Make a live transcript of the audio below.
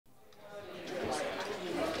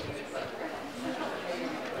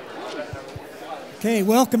Okay,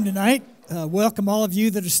 welcome tonight. Welcome all of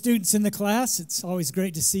you that are students in the class. It's always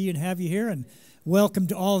great to see you and have you here, and welcome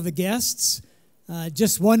to all of the guests.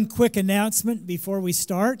 Just one quick announcement before we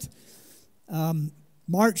start.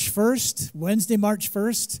 March 1st, Wednesday, March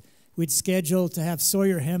 1st, we'd scheduled to have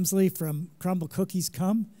Sawyer Hemsley from Crumble Cookies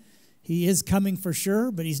come. He is coming for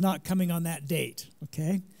sure, but he's not coming on that date,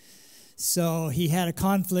 okay? So he had a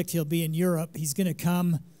conflict. He'll be in Europe. He's going to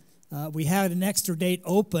come. We had an extra date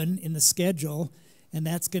open in the schedule, and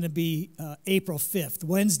that's going to be April 5th.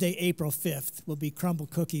 Wednesday, April 5th will be Crumble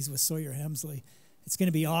Cookies with Sawyer Hemsley. It's going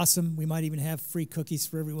to be awesome. We might even have free cookies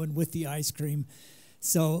for everyone with the ice cream.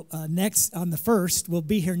 So next, on the 1st, we'll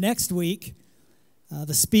be here next week.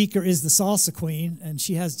 The speaker is the Salsa Queen, and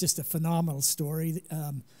she has just a phenomenal story.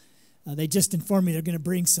 They just informed me they're going to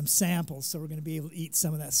bring some samples, so we're going to be able to eat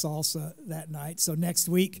some of that salsa that night. So next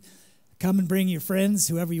week, come and bring your friends,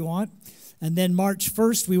 whoever you want. And then March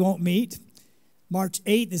 1st, we won't meet. March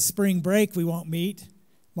 8th is spring break. We won't meet.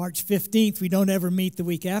 March 15th, we don't ever meet the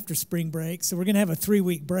week after spring break. So we're going to have a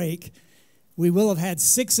 3-week break. We will have had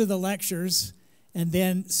 6 of the lectures. And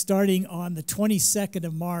then starting on the 22nd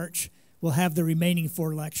of March, we'll have the remaining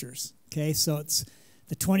 4 lectures. Okay, so it's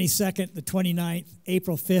the 22nd, the 29th,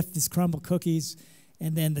 April 5th is Crumble Cookies.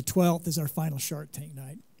 And then the 12th is our final Shark Tank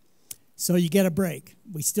night. So you get a break.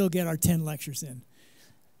 We still get our 10 lectures in.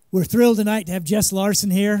 We're thrilled tonight to have Jess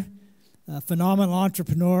Larsen here. A phenomenal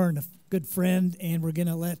entrepreneur and a good friend, and we're going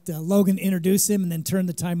to let Logan introduce him and then turn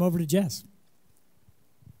the time over to Jess.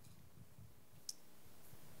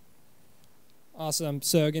 Awesome.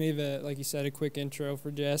 So I'm going to give, like you said, a quick intro for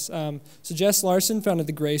Jess. So Jess Larsen founded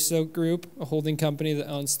the Graystoke Group, a holding company that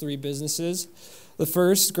owns 3 businesses. The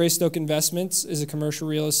first, Graystoke Investments, is a commercial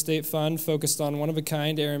real estate fund focused on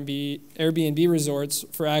one-of-a-kind Airbnb resorts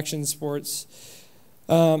for action sports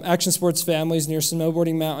families near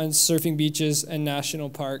snowboarding mountains, surfing beaches, and national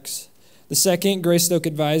parks. The second, Graystoke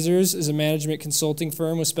Advisors, is a management consulting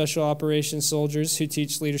firm with special operations soldiers who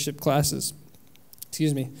teach leadership classes.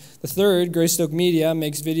 The third, Graystoke Media,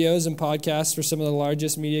 makes videos and podcasts for some of the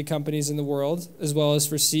largest media companies in the world, as well as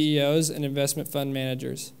for CEOs and investment fund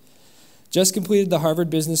managers. Just completed the Harvard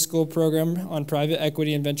Business School program on private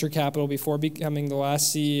equity and venture capital before becoming the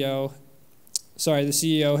CEO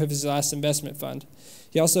of his last investment fund.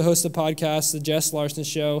 He also hosts a podcast, The Jess Larsen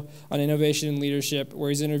Show, on innovation and leadership, where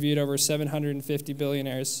he's interviewed over 750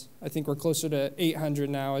 billionaires. I think we're closer to 800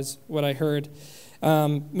 now, is what I heard.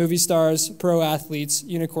 Movie stars, pro athletes,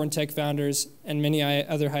 unicorn tech founders, and many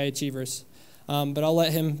other high achievers. But I'll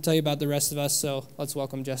let him tell you about the rest of us, so let's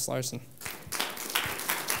welcome Jess Larsen.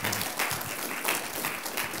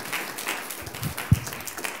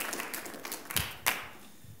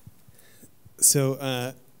 So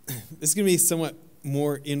this is going to be somewhat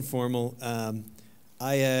more informal. As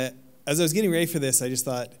I was getting ready for this, I just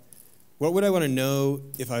thought, what would I want to know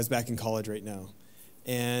if I was back in college right now?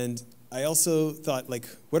 And I also thought, like,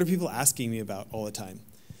 what are people asking me about all the time?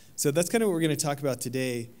 So that's kind of what we're going to talk about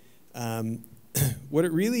today. What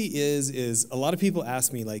it really is a lot of people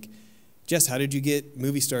ask me, like, Jess, how did you get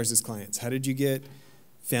movie stars as clients? How did you get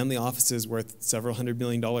family offices worth several $100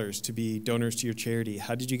 million to be donors to your charity?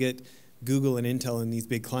 How did you get Google and Intel and these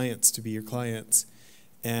big clients to be your clients?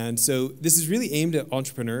 And so this is really aimed at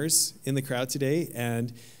entrepreneurs in the crowd today.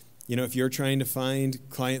 And, you know, if you're trying to find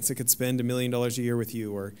clients that could spend $1 million a year with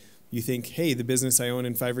you, or you think, hey, the business I own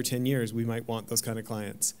in 5 or 10 years, we might want those kind of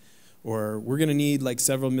clients. Or we're going to need like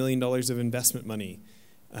several $1 million of investment money.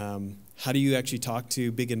 How do you actually talk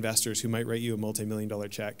to big investors who might write you a multi-million-dollar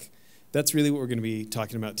check? That's really what we're going to be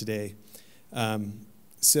talking about today.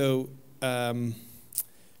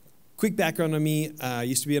 Quick background on me. I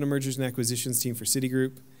used to be on a mergers and acquisitions team for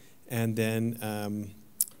Citigroup, and then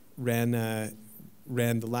ran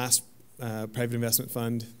the last private investment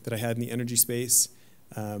fund that I had in the energy space.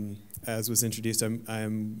 As was introduced,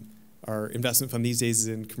 our investment fund these days is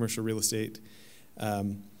in commercial real estate.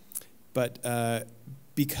 But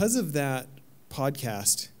because of that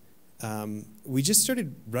podcast, we just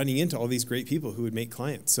started running into all these great people who would make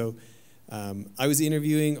clients. So I was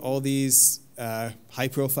interviewing all these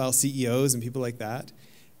high-profile CEOs and people like that,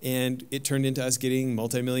 and it turned into us getting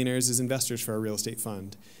multimillionaires as investors for our real estate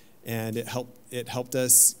fund. And it helped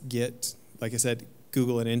us get, like I said,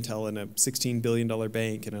 Google and Intel and a $16 billion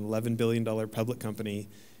bank and an $11 billion public company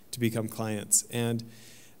to become clients. And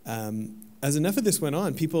as enough of this went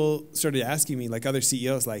on, people started asking me, like other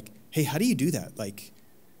CEOs, like, hey, how do you do that? Like,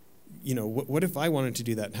 you know, what if I wanted to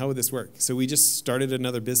do that? And how would this work? So we just started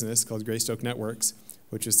another business called Graystoke Networks,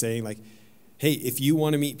 which was saying, like, hey, if you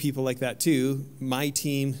want to meet people like that too, my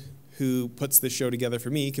team who puts this show together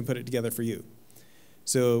for me can put it together for you.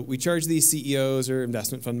 So we charge these CEOs or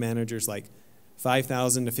investment fund managers like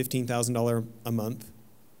 $5,000 to $15,000 a month.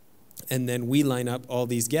 And then we line up all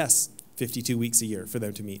these guests 52 weeks a year for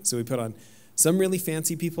them to meet. So we put on some really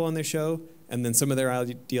fancy people on their show and then some of their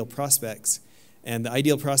ideal prospects. And the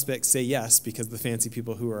ideal prospects say yes because of the fancy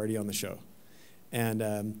people who are already on the show. And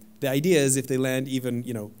the idea is if they land even,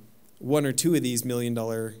 one or two of these $1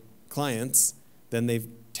 million clients, then they've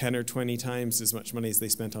 10 or 20 times as much money as they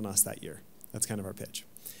spent on us that year. That's kind of our pitch.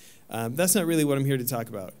 That's not really what I'm here to talk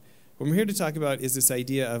about. What I'm here to talk about is this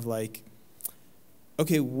idea of like,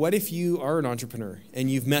 okay, what if you are an entrepreneur and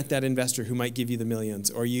you've met that investor who might give you the millions,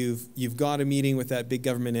 or you've got a meeting with that big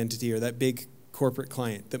government entity or that big corporate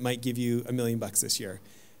client that might give you $1 million this year.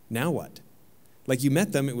 Now what? Like you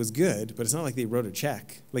met them, it was good, but it's not like they wrote a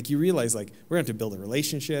check. Like you realize like we're going to have to build a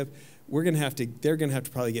relationship. They're going to have to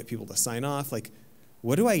probably get people to sign off. Like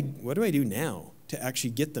what do I do now to actually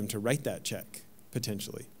get them to write that check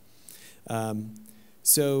potentially? I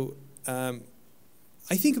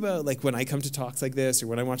think about like when I come to talks like this or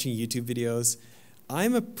when I'm watching YouTube videos,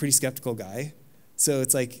 I'm a pretty skeptical guy. So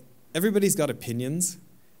it's like everybody's got opinions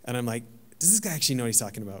and I'm like, does this guy actually know what he's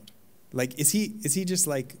talking about? Like, is he just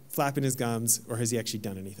like flapping his gums or has he actually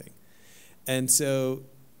done anything? And so,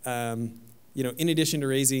 in addition to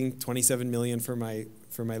raising $27 million for my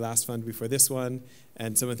last fund before this one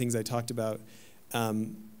and some of the things I talked about,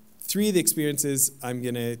 three of the experiences I'm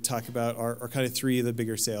going to talk about are kind of three of the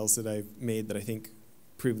bigger sales that I've made that I think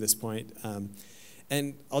prove this point.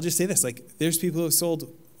 And I'll just say this, like there's people who have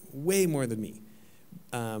sold way more than me.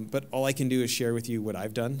 But all I can do is share with you what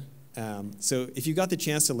I've done. So if you got the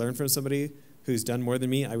chance to learn from somebody who's done more than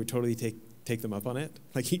me, I would totally take them up on it.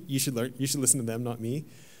 Like you should listen to them, not me.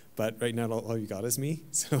 But right now all you got is me.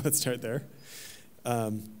 So let's start there.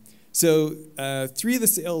 Three of the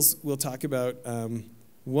sales we'll talk about.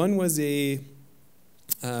 One was when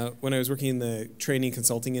I was working in the training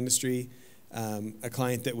consulting industry, a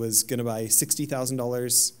client that was going to buy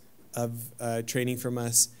 $60,000 of training from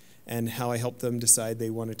us, and how I helped them decide they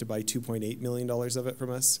wanted to buy $2.8 million of it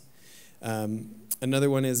from us. Another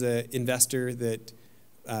one is an investor that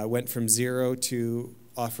went from zero to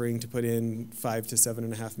offering to put in $5 to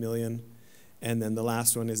 $7.5 million. And then the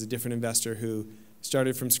last one is a different investor who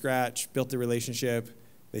started from scratch, built the relationship.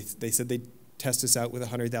 They said they'd test us out with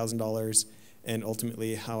 $100,000, and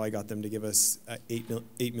ultimately how I got them to give us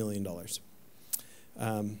 $8 million.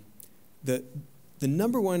 The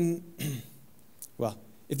number one, well,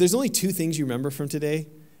 if there's only two things you remember from today,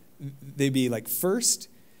 they'd be like, first,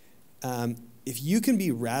 if you can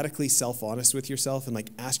be radically self-honest with yourself and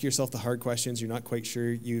like ask yourself the hard questions you're not quite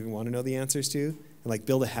sure you even want to know the answers to, and like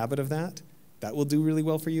build a habit of that will do really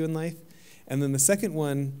well for you in life. And then the second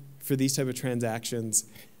one for these type of transactions,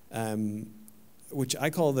 which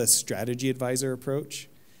I call the strategy advisor approach,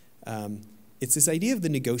 it's this idea of the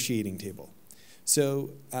negotiating table.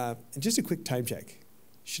 So just a quick time check.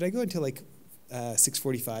 Should I go until like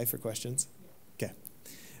 6:45 for questions? Okay.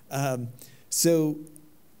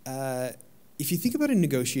 If you think about a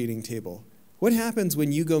negotiating table, what happens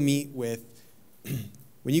when you go meet with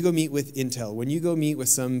Intel, when you go meet with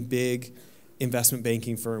some big investment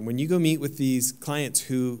banking firm, when you go meet with these clients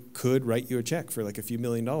who could write you a check for like a few $1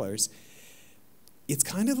 million, it's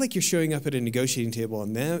kind of like you're showing up at a negotiating table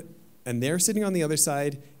and they're sitting on the other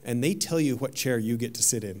side and they tell you what chair you get to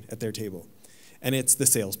sit in at their table. And it's the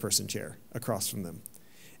salesperson chair across from them.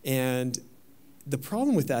 And the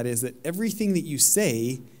problem with that is that everything that you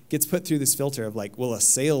say gets put through this filter of like, well, a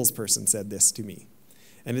salesperson said this to me.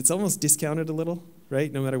 And it's almost discounted a little,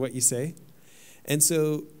 right, no matter what you say. And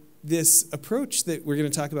so this approach that we're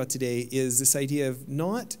going to talk about today is this idea of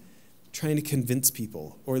not trying to convince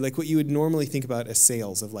people, or like what you would normally think about as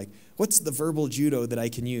sales, of like, what's the verbal judo that I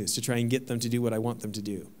can use to try and get them to do what I want them to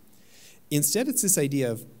do? Instead, it's this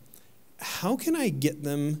idea of, how can I get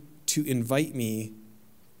them to invite me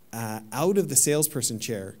out of the salesperson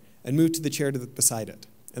chair and move to the chair beside it,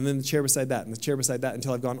 and then the chair beside that, and the chair beside that,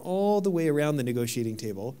 until I've gone all the way around the negotiating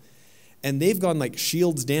table, and they've gone like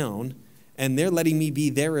shields down, and they're letting me be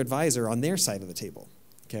their advisor on their side of the table,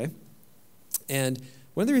 okay? And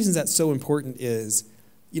one of the reasons that's so important is,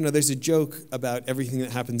 there's a joke about everything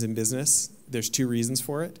that happens in business. There's two reasons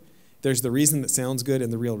for it. There's the reason that sounds good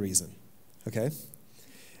and the real reason, okay?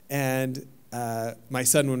 And my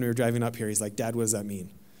son, when we were driving up here, he's like, Dad, what does that mean?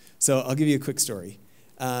 So I'll give you a quick story.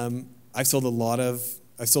 I've sold a lot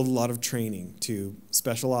of training to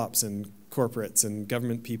special ops and corporates and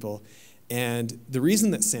government people. And the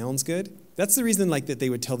reason that sounds good, that's the reason like that they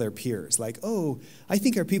would tell their peers, like, oh, I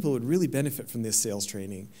think our people would really benefit from this sales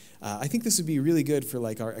training. I think this would be really good for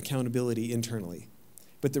like our accountability internally.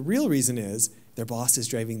 But the real reason is their boss is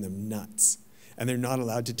driving them nuts, and they're not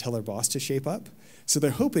allowed to tell their boss to shape up. So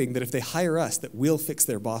they're hoping that if they hire us, that we'll fix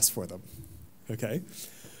their boss for them, okay?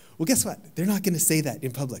 Well, guess what? They're not going to say that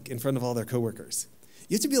in public in front of all their coworkers.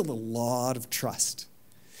 You have to build a lot of trust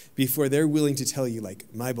before they're willing to tell you,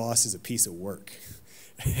 like, my boss is a piece of work,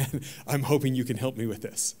 and I'm hoping you can help me with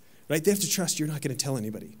this, right? They have to trust you're not going to tell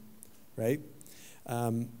anybody, right?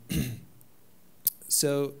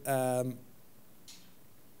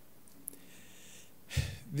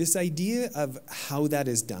 This idea of how that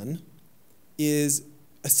is done is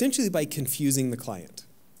essentially by confusing the client,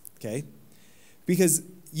 okay? Because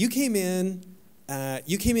you came in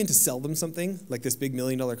to sell them something, like this big $1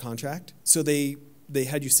 million contract, so they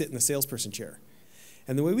had you sit in the salesperson chair.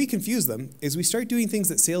 And the way we confuse them is we start doing things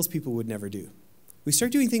that salespeople would never do. We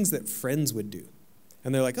start doing things that friends would do.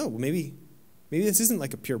 And they're like, oh, well, maybe this isn't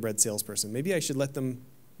like a purebred salesperson. Maybe I should let them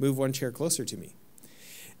move one chair closer to me.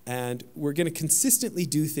 And we're going to consistently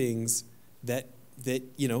do things that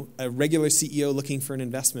a regular CEO looking for an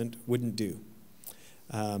investment wouldn't do.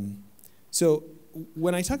 So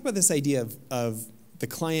when I talk about this idea of the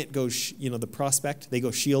client goes, the prospect, they go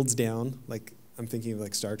shields down, like I'm thinking of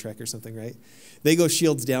like Star Trek or something, right? They go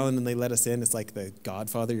shields down and they let us in. It's like the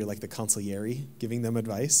Godfather. You're like the consigliere giving them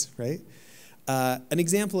advice, right? An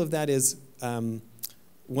example of that is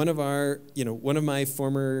one of my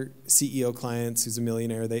former CEO clients who's a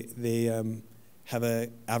millionaire. They have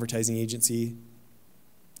an advertising agency,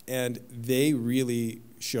 and they really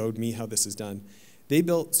showed me how this is done. They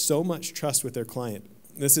built so much trust with their client.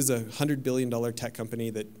 This is a $100 billion tech company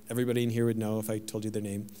that everybody in here would know if I told you their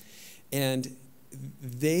name. And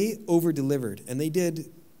they over-delivered, and they did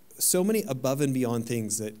so many above and beyond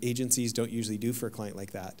things that agencies don't usually do for a client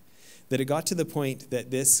like that it got to the point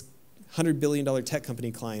that this $100 billion tech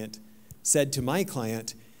company client said to my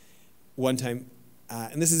client one time,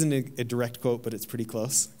 and this isn't a direct quote, but it's pretty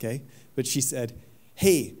close, okay? But she said,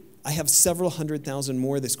 hey, I have several $100,000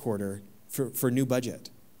 more this quarter for new budget.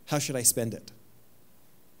 How should I spend it?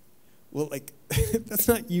 Well, like, that's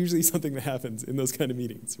not usually something that happens in those kind of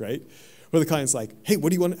meetings, right? Where the client's like, hey, how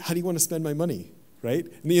do you want to spend my money, right?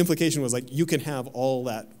 And the implication was like, you can have all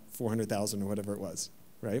that $400,000 or whatever it was,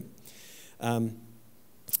 right?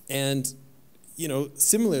 And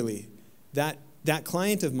similarly, that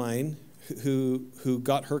client of mine who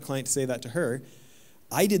got her client to say that to her,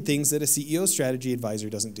 I did things that a CEO strategy advisor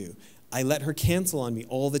doesn't do. I let her cancel on me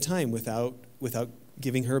all the time without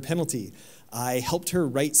giving her a penalty. I helped her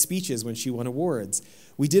write speeches when she won awards.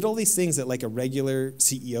 We did all these things that like a regular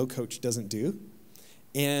CEO coach doesn't do.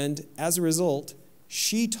 And as a result,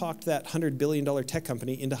 she talked that $100 billion tech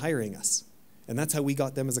company into hiring us. And that's how we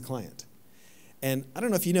got them as a client. And I don't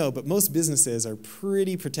know if you know, but most businesses are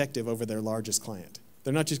pretty protective over their largest client.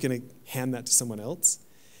 They're not just going to hand that to someone else.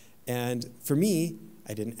 And for me,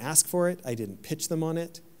 I didn't ask for it. I didn't pitch them on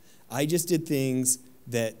it. I just did things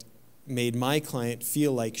that made my client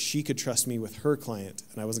feel like she could trust me with her client,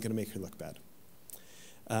 and I wasn't going to make her look bad.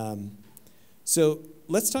 So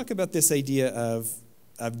let's talk about this idea of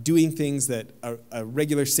doing things that a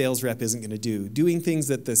regular sales rep isn't going to do, doing things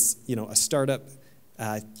that a startup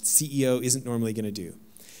CEO isn't normally going to do.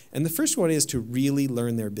 And the first one is to really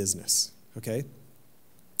learn their business, okay?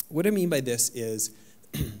 What I mean by this is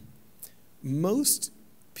most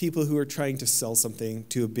people who are trying to sell something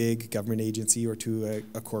to a big government agency or to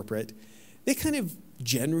a corporate, they kind of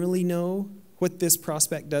generally know what this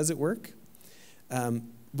prospect does at work.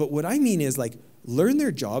 But what I mean is like learn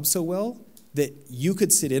their job so well that you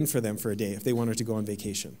could sit in for them for a day if they wanted to go on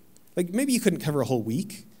vacation. Like maybe you couldn't cover a whole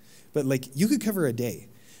week, but like you could cover a day.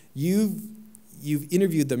 You've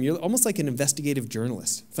interviewed them. You're almost like an investigative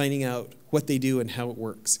journalist, finding out what they do and how it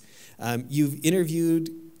works. You've interviewed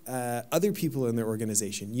other people in their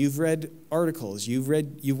organization. You've read articles. You've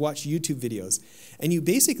watched YouTube videos, and you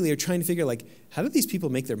basically are trying to figure like how do these people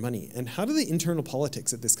make their money and how do the internal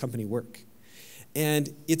politics at this company work.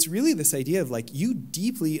 And it's really this idea of like you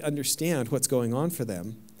deeply understand what's going on for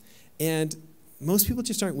them, and most people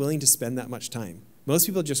just aren't willing to spend that much time. Most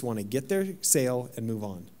people just want to get their sale and move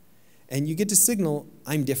on. And you get to signal,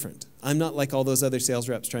 I'm different. I'm not like all those other sales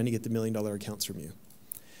reps trying to get the $1 million accounts from you.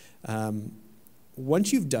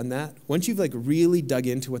 Once you've done that, once you've like really dug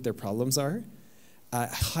into what their problems are, I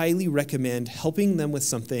highly recommend helping them with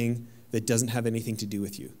something that doesn't have anything to do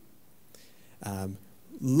with you.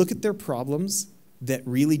 Look at their problems that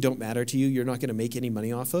really don't matter to you, you're not going to make any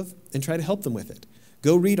money off of, and try to help them with it.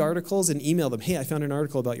 Go read articles and email them, hey, I found an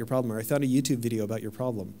article about your problem, or I found a YouTube video about your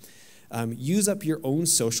problem. Use up your own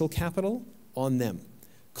social capital on them.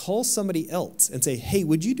 call somebody else and say, hey,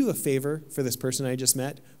 would you do a favor for this person I just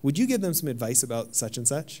met? Would you give them some advice about such and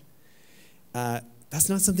such? That's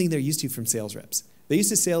not something they're used to from sales reps. They're used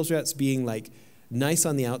to sales reps being like nice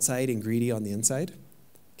on the outside and greedy on the inside,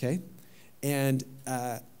 okay? And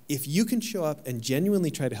if you can show up and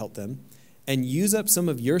genuinely try to help them and use up some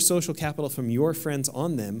of your social capital from your friends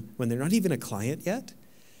on them when they're not even a client yet,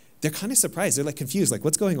 they're kind of surprised. They're like confused, like,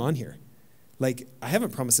 what's going on here? Like, I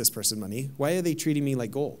haven't promised this person money. Why are they treating me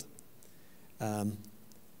like gold?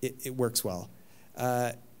 It works well.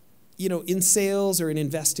 In sales or in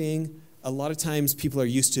investing, a lot of times people are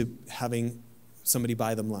used to having somebody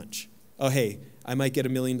buy them lunch. Oh, hey, I might get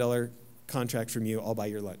 $1 million contract from you. I'll buy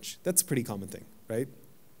your lunch. That's a pretty common thing, right?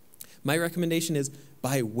 My recommendation is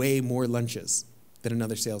buy way more lunches than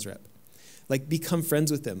another sales rep. Like, become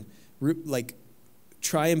friends with them. Like,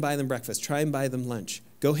 try and buy them breakfast. Try and buy them lunch.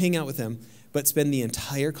 Go hang out with them, but spend the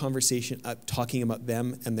entire conversation talking about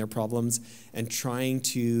them and their problems and trying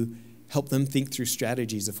to help them think through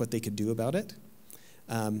strategies of what they could do about it.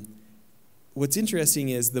 What's interesting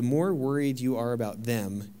is the more worried you are about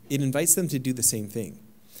them, it invites them to do the same thing.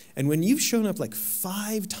 And when you've shown up like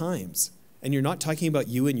 5 times and you're not talking about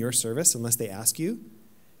you and your service unless they ask you,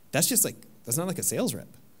 that's not like a sales rep.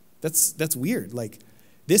 That's weird. Like,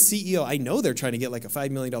 this CEO, I know they're trying to get like a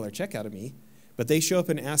 $5 million check out of me, but they show up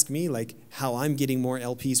and ask me like how I'm getting more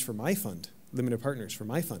LPs for my fund, limited partners for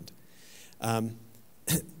my fund.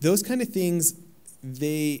 Those kind of things,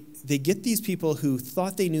 they get these people who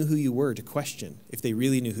thought they knew who you were to question if they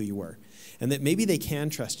really knew who you were, and that maybe they can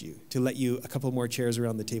trust you to let you a couple more chairs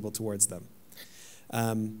around the table towards them.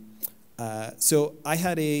 So I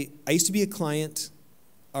used to be a client.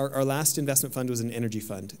 Our last investment fund was an energy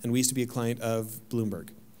fund, and we used to be a client of Bloomberg.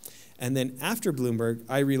 And then after Bloomberg,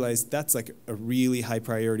 I realized that's like a really high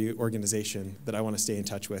priority organization that I want to stay in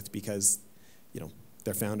touch with because,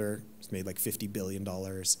 their founder has made like $50 billion.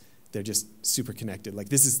 They're just super connected. Like,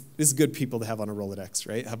 this is good people to have on a Rolodex,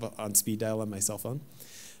 right? Have on speed dial on my cell phone.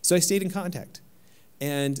 So I stayed in contact.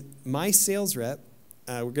 And my sales rep,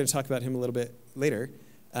 we're going to talk about him a little bit later,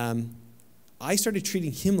 I started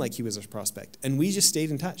treating him like he was a prospect. And we just stayed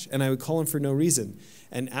in touch. And I would call him for no reason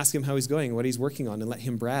and ask him how he's going, what he's working on, and let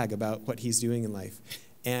him brag about what he's doing in life.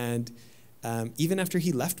 And even after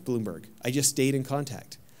he left Bloomberg, I just stayed in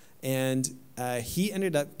contact. And he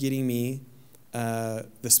ended up getting me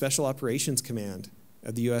the Special Operations Command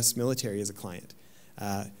of the U.S. military as a client.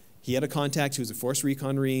 He had a contact who was a Force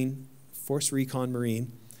Recon Marine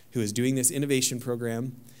who was doing this innovation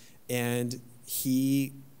program. And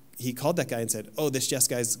he called that guy and said, oh, this Jess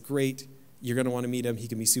guy's great. You're going to want to meet him. He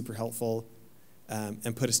can be super helpful,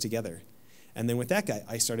 and put us together. And then with that guy,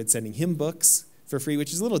 I started sending him books for free,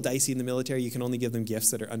 which is a little dicey in the military. You can only give them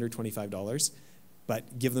gifts that are under $25,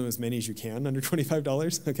 but give them as many as you can under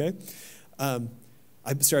 $25, okay?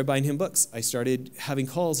 I started buying him books. I started having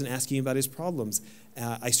calls and asking him about his problems.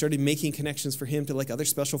 I started making connections for him to like other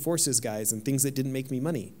special forces guys and things that didn't make me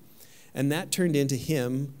money. And that turned into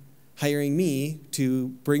him hiring me to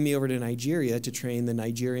bring me over to Nigeria to train the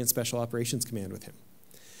Nigerian Special Operations Command with him.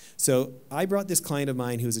 So I brought this client of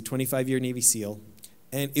mine who was a 25-year Navy SEAL,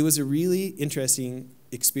 and it was a really interesting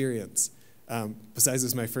experience. Besides, it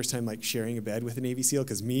was my first time like sharing a bed with a Navy SEAL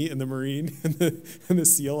because me and the Marine and the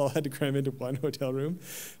SEAL all had to cram into one hotel room,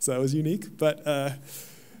 so that was unique. But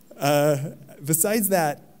besides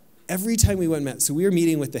that, every time we went and met, so we were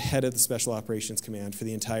meeting with the head of the Special Operations Command for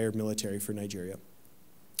the entire military for Nigeria.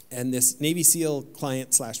 And this Navy SEAL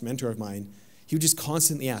client / mentor of mine, he would just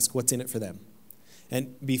constantly ask, what's in it for them?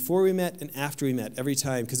 And before we met and after we met, every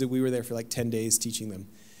time, because we were there for like 10 days teaching them,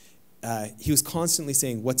 he was constantly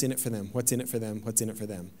saying, what's in it for them? What's in it for them? What's in it for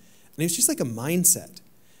them? And it was just like a mindset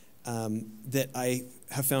that I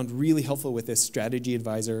have found really helpful with this strategy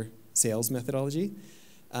advisor sales methodology.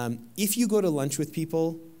 If you go to lunch with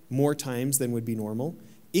people more times than would be normal,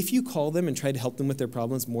 if you call them and try to help them with their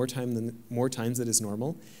problems more times than is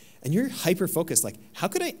normal, and you're hyper-focused, like, how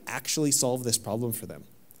could I actually solve this problem for them?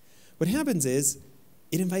 What happens is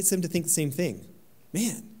it invites them to think the same thing.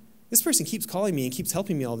 Man, this person keeps calling me and keeps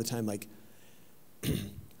helping me all the time. Like, I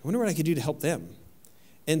wonder what I could do to help them.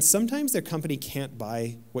 And sometimes their company can't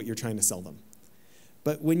buy what you're trying to sell them.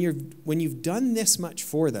 But when you've done this much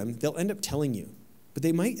for them, they'll end up telling you. But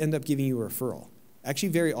they might end up giving you a referral. Actually,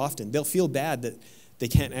 very often. They'll feel bad that they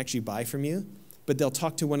can't actually buy from you, but they'll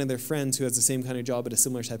talk to one of their friends who has the same kind of job at a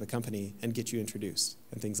similar type of company and get you introduced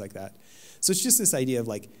and things like that. So it's just this idea of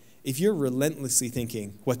like, if you're relentlessly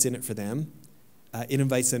thinking what's in it for them, it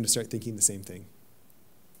invites them to start thinking the same thing.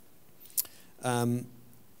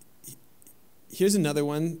 Here's another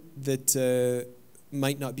one that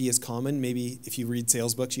might not be as common. Maybe if you read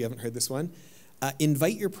sales books, you haven't heard this one.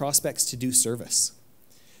 Invite your prospects to do service.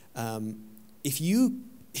 If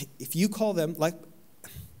you call them, like,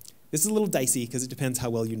 this is a little dicey because it depends how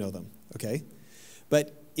well you know them, okay?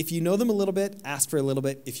 But if you know them a little bit, ask for a little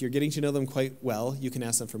bit. If you're getting to know them quite well, you can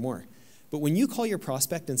ask them for more. But when you call your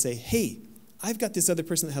prospect and say, hey, I've got this other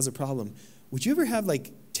person that has a problem, would you ever have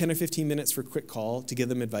like 10 or 15 minutes for a quick call to give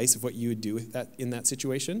them advice of what you would do with that in that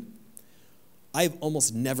situation? I've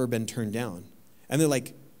almost never been turned down. And they're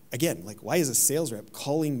like, again, like, why is a sales rep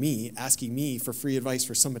calling me, asking me for free advice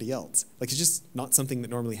for somebody else? Like, it's just not something that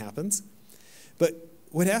normally happens. But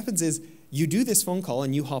what happens is you do this phone call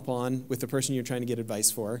and you hop on with the person you're trying to get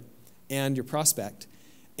advice for and your prospect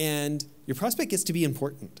gets to be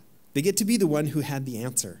important. They get to be the one who had the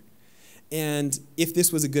answer. And if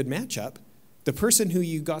this was a good matchup, the person who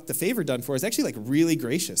you got the favor done for is actually like really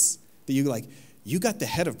gracious. That you got the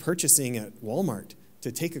head of purchasing at Walmart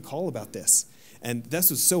to take a call about this. And this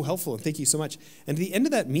was so helpful, and thank you so much. And at the end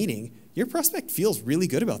of that meeting, your prospect feels really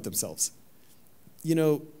good about themselves. You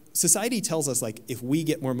know, society tells us, like, if we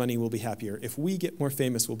get more money, we'll be happier. If we get more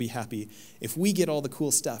famous, we'll be happy. If we get all the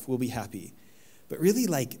cool stuff, we'll be happy. But really,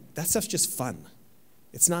 like, that stuff's just fun.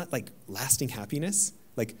 It's not, like, lasting happiness.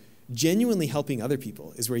 Like, genuinely helping other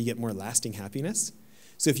people is where you get more lasting happiness.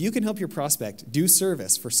 So if you can help your prospect do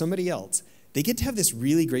service for somebody else, they get to have this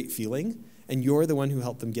really great feeling, and you're the one who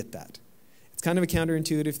helped them get that. It's kind of a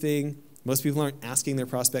counterintuitive thing. Most people aren't asking their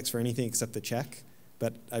prospects for anything except the check,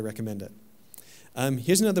 but I recommend it.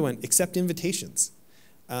 Here's another one, accept invitations.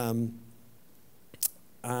 I'm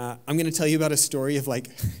going to tell you about a story of like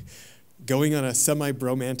going on a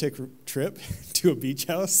semi-bromantic trip to a beach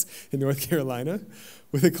house in North Carolina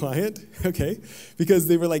with a client, okay? Because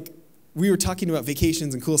they were like, we were talking about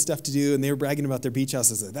vacations and cool stuff to do, and they were bragging about their beach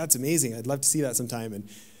house. I said, that's amazing. I'd love to see that sometime. And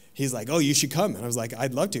he's like, oh, you should come. And I was like,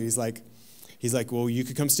 I'd love to. He's like, well, you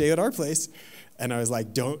could come stay at our place. And I was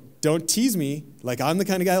like, don't tease me. Like, I'm the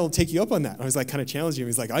kind of guy that will take you up on that. And I was like, kind of challenging him.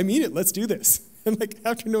 He's like, I mean it. Let's do this. And like,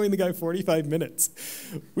 after knowing the guy 45 minutes,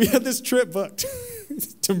 we had this trip booked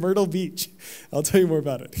to Myrtle Beach. I'll tell you more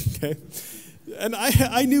about it, okay? And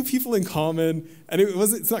I knew people in common, and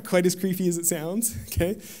it's not quite as creepy as it sounds,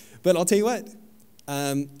 okay? But I'll tell you what,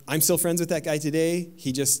 I'm still friends with that guy today.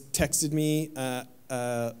 He just texted me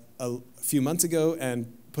a few months ago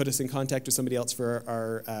and put us in contact with somebody else for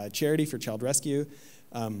our charity for child rescue.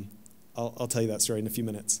 I'll tell you that story in a few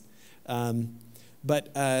minutes.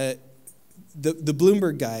 But the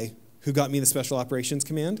Bloomberg guy who got me the Special Operations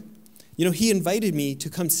Command, you know, he invited me to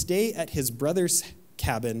come stay at his brother's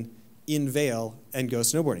cabin in Vail and go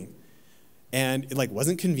snowboarding. And it like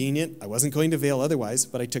wasn't convenient. I wasn't going to Vail otherwise,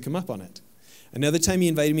 but I took him up on it. Another time he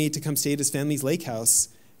invited me to come stay at his family's lake house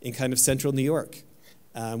in kind of central New York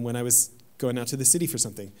when I was going out to the city for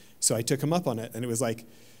something. So I took him up on it, and it was like,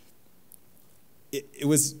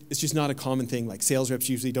 it's just not a common thing. Like, sales reps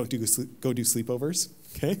usually don't go do sleepovers,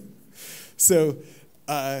 okay? So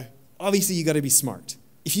obviously you got to be smart.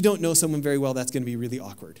 If you don't know someone very well, that's going to be really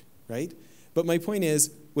awkward, right? But my point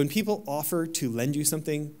is, when people offer to lend you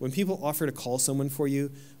something, when people offer to call someone for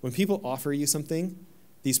you, when people offer you something,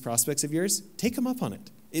 these prospects of yours, take them up on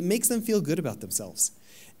it. It makes them feel good about themselves.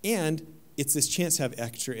 And it's this chance to have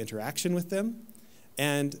extra interaction with them.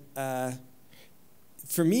 And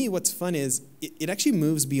for me, what's fun is it actually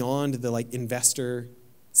moves beyond the like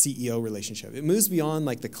investor-CEO relationship. It moves beyond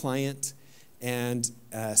like the client and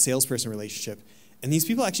salesperson relationship. And these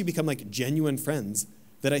people actually become like genuine friends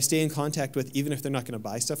that I stay in contact with even if they're not going to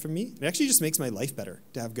buy stuff from me. It actually just makes my life better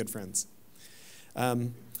to have good friends.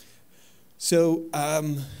 So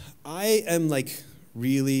I am like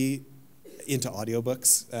really into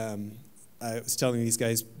audiobooks. I was telling these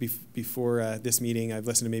guys before this meeting, I've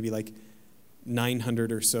listened to maybe like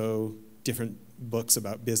 900 or so different books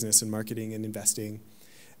about business and marketing and investing.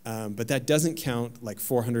 But that doesn't count like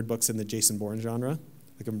 400 books in the Jason Bourne genre.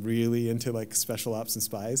 Like, I'm really into like special ops and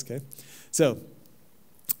spies, okay? So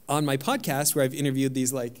on my podcast, where I've interviewed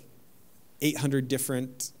these like 800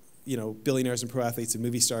 different, you know, billionaires and pro athletes and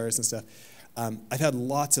movie stars and stuff, I've had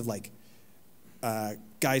lots of like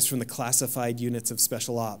guys from the classified units of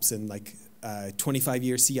special ops and like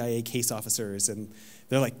 25-year CIA case officers, and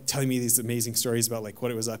they're like telling me these amazing stories about like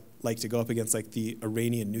what it was like to go up against like the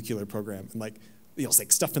Iranian nuclear program, and like, you know, it's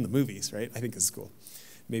like stuff in the movies, right? I think this is cool.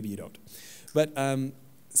 Maybe you don't. But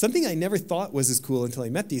something I never thought was as cool until I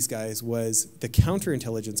met these guys was the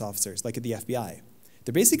counterintelligence officers, like at the FBI.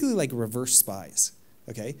 They're basically like reverse spies,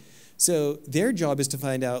 okay? So their job is to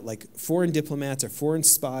find out like foreign diplomats or foreign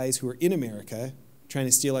spies who are in America trying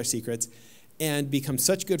to steal our secrets and become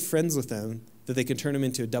such good friends with them that they can turn them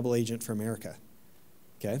into a double agent for America.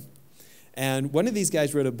 okay? And one of these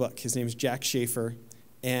guys wrote a book. His name is Jack Schafer,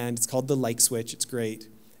 and it's called The Like Switch. It's great.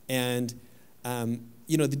 And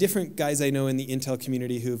the different guys I know in the Intel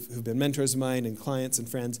community who've been mentors of mine and clients and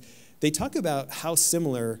friends, they talk about how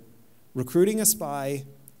similar recruiting a spy,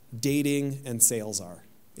 dating, and sales are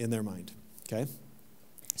in their mind, okay?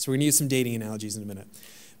 So we're going to use some dating analogies in a minute.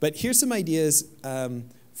 But here's some ideas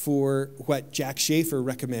for what Jack Schafer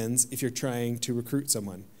recommends if you're trying to recruit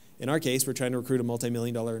someone. In our case, we're trying to recruit a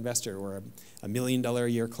multi-million-dollar investor or a $1 million a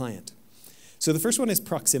year client. So the first one is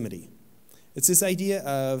proximity. It's this idea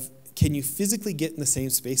of, can you physically get in the same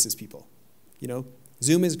space as people?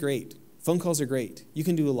 Zoom is great. Phone calls are great. You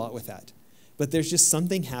can do a lot with that. But there's just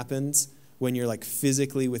something happens when you're like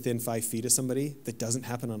physically within 5 feet of somebody that doesn't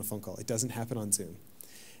happen on a phone call. It doesn't happen on Zoom.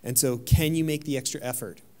 And so can you make the extra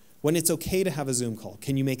effort? When it's okay to have a Zoom call,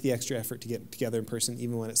 can you make the extra effort to get together in person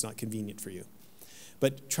even when it's not convenient for you?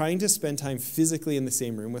 But trying to spend time physically in the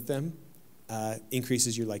same room with them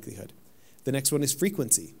increases your likelihood. The next one is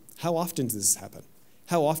frequency. How often does this happen?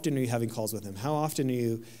 How often are you having calls with them? How often are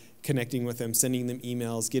you connecting with them, sending them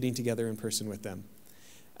emails, getting together in person with them?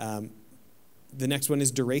 The next one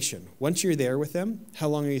is duration. Once you're there with them, how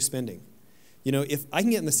long are you spending? If I can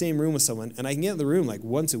get in the same room with someone and I can get in the room like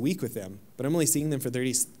once a week with them, but I'm only seeing them for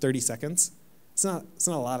 30 seconds, it's not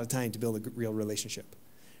a lot of time to build a real relationship,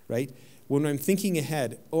 right? When I'm thinking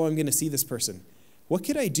ahead, I'm going to see this person. What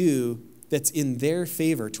could I do that's in their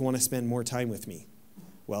favor to want to spend more time with me?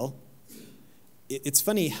 Well, it's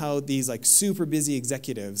funny how these like super busy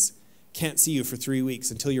executives can't see you for 3 weeks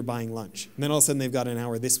until you're buying lunch. And then all of a sudden they've got an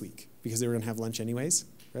hour this week because they were going to have lunch anyways,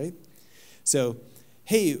 right? So,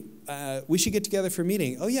 hey, we should get together for a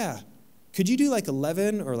meeting. Oh yeah, could you do like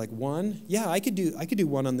 11 or like 1? Yeah, I could do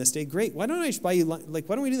 1 on this day. Great. Why don't I just buy you lunch? Why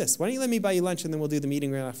don't we do this? Why don't you let me buy you lunch and then we'll do the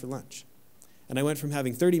meeting right after lunch? And I went from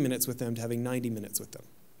having 30 minutes with them to having 90 minutes with them,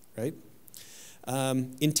 right?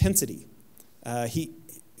 Intensity.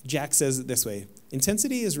 Jack says it this way.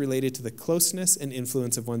 Intensity is related to the closeness and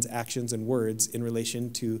influence of one's actions and words in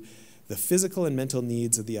relation to the physical and mental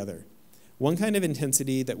needs of the other. One kind of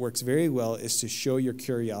intensity that works very well is to show your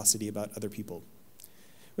curiosity about other people.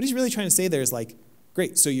 What he's really trying to say there is like,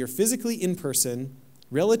 great, so you're physically in person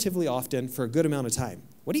relatively often for a good amount of time.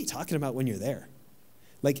 What are you talking about when you're there?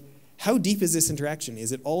 Like, how deep is this interaction?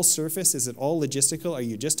 Is it all surface? Is it all logistical? Are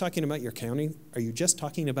you just talking about your accounting? Are you just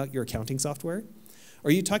talking about your accounting software? Or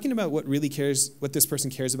are you talking about what this person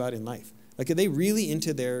cares about in life? Like, are they really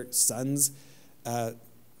into their son's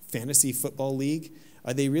fantasy football league?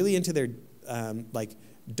 Are they really into their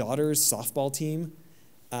daughter's softball team?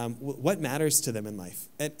 What matters to them in life?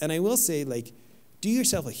 And I will say, like, do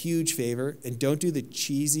yourself a huge favor and don't do the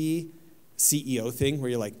cheesy CEO thing where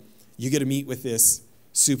you're like, you get to meet with this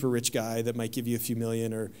super rich guy that might give you a few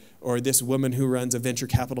million, or this woman who runs a venture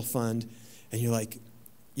capital fund, and you're like,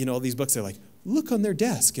 all these books are like, look on their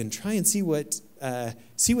desk and try and see what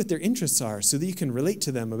their interests are so that you can relate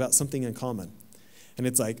to them about something in common. And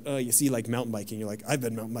it's like, you see like mountain biking. You're like, I've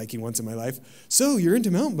been mountain biking once in my life. So you're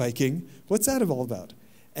into mountain biking. What's that all about?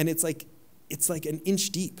 And it's like an inch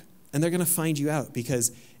deep. And they're going to find you out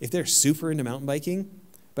because if they're super into mountain biking,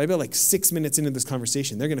 by about like 6 minutes into this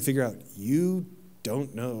conversation, they're going to figure out you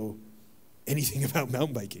don't know anything about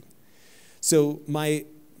mountain biking. So my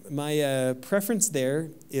preference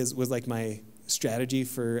there was like my strategy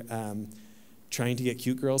for trying to get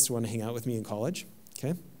cute girls to want to hang out with me in college.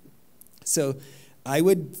 Okay, so I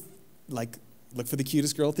would like look for the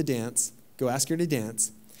cutest girl at the dance, go ask her to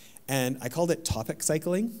dance, and I called it topic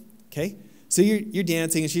cycling. Okay, so you're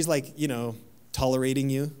dancing and she's like tolerating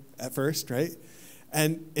you at first, right?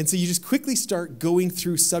 And so you just quickly start going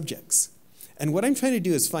through subjects. And what I'm trying to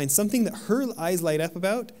do is find something that her eyes light up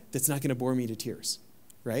about that's not going to bore me to tears,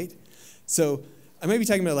 right? So I might be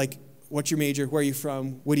talking about like, what's your major? Where are you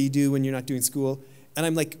from? What do you do when you're not doing school? And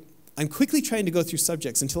I'm quickly trying to go through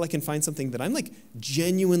subjects until I can find something that I'm like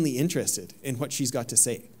genuinely interested in what she's got to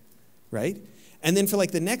say, right? And then for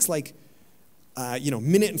like the next minute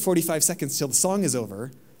and 45 seconds till the song is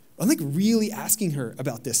over, I'm like really asking her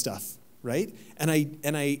about this stuff, right? And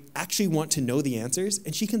I actually want to know the answers,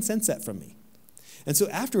 and she can sense that from me. And so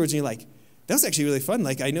afterwards, you're like, that was actually really fun.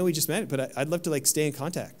 Like, I know we just met, but I'd love to like stay in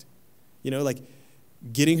contact. Like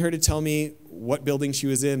getting her to tell me what building she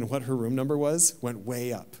was in and what her room number was went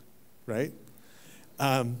way up, right?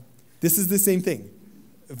 This is the same thing.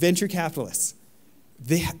 Venture capitalists,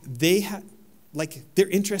 they're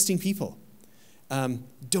interesting people.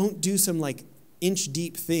 Don't do some like inch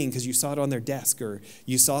deep thing because you saw it on their desk or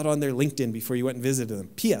you saw it on their LinkedIn before you went and visited them.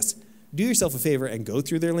 P.S. Do yourself a favor and go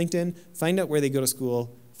through their LinkedIn, find out where they go to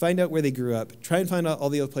school, Find out where they grew up. Try and find out all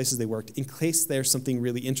the other places they worked in case there's something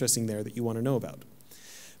really interesting there that you want to know about.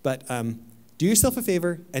 But do yourself a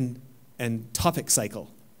favor and topic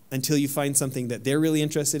cycle until you find something that they're really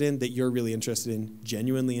interested in, that you're really interested in,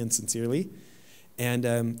 genuinely and sincerely. And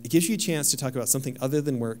it gives you a chance to talk about something other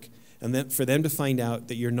than work, and then for them to find out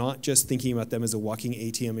that you're not just thinking about them as a walking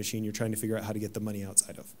ATM machine you're trying to figure out how to get the money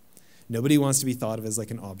outside of. Nobody wants to be thought of as like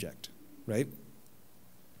an object, right?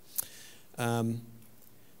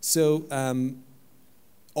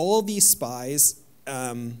 All these spies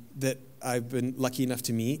that I've been lucky enough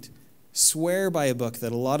to meet swear by a book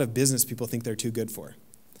that a lot of business people think they're too good for.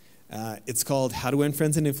 It's called How to Win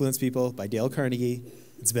Friends and Influence People by Dale Carnegie.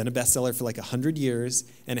 It's been a bestseller for like 100 years,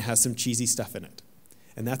 and it has some cheesy stuff in it.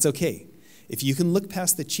 And that's okay. If you can look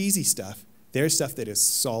past the cheesy stuff, there's stuff that is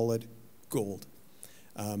solid gold.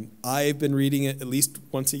 I've been reading it at least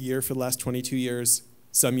once a year for the last 22 years.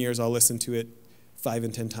 Some years I'll listen to it 5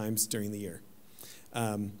 and 10 times during the year.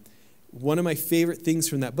 One of my favorite things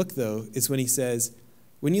from that book, though, is when he says,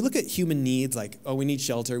 when you look at human needs, like, oh, we need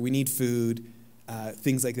shelter, we need food,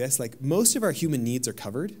 things like this, like most of our human needs are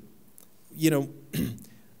covered.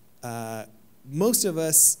 Most of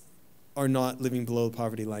us are not living below the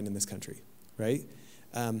poverty line in this country, right?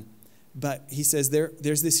 But he says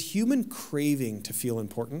there's this human craving to feel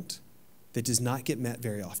important that does not get met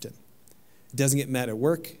very often. It doesn't get met at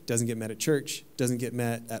work, doesn't get met at church, doesn't get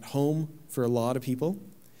met at home for a lot of people.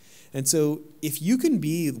 And so if you can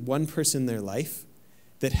be one person in their life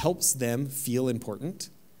that helps them feel important,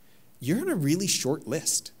 you're on a really short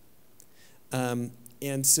list. And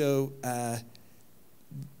so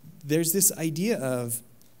there's this idea of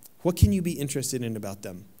what can you be interested in about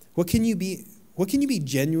them? What can you be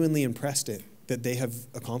genuinely impressed at that they have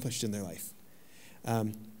accomplished in their life?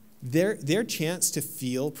 Their chance to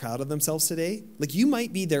feel proud of themselves today, like you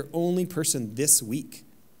might be their only person this week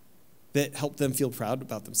that helped them feel proud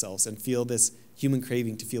about themselves and feel this human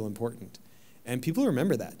craving to feel important. And people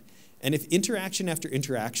remember that. And if interaction after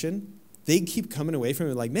interaction, they keep coming away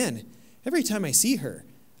from it like, man, every time I see her,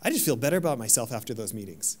 I just feel better about myself after those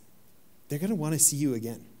meetings. They're going to want to see you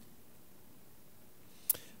again.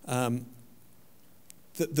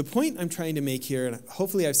 The point I'm trying to make here, and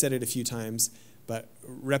hopefully I've said it a few times, but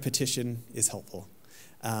repetition is helpful.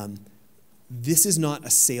 This is not a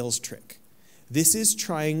sales trick. This is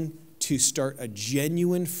trying to start a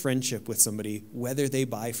genuine friendship with somebody, whether they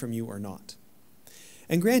buy from you or not.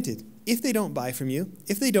 And granted, if they don't buy from you,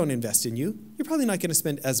 if they don't invest in you, you're probably not going to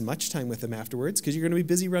spend as much time with them afterwards because you're going to be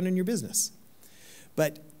busy running your business.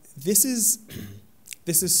 But this is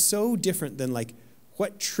so different than like,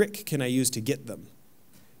 what trick can I use to get them?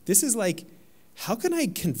 This is like, how can I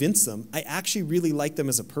convince them I actually really like them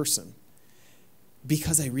as a person?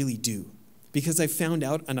 Because I really do. Because I found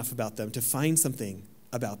out enough about them to find something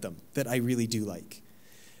about them that I really do like.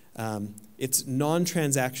 It's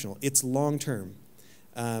non-transactional. It's long-term.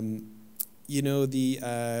 We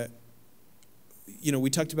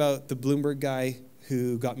talked about the Bloomberg guy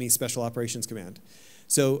who got me Special Operations Command.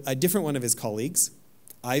 So a different one of his colleagues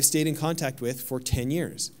I've stayed in contact with for 10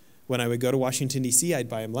 years. When I would go to Washington, D.C., I'd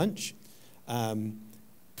buy him lunch.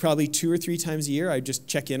 Probably 2 or 3 times a year, I'd just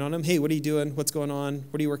check in on him. Hey, what are you doing? What's going on?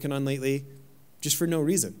 What are you working on lately? Just for no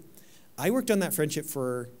reason. I worked on that friendship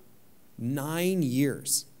for 9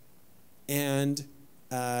 years. And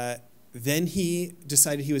then he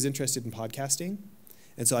decided he was interested in podcasting.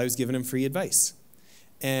 And so I was giving him free advice.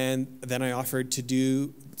 And then I offered to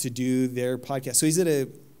do their podcast. So he's at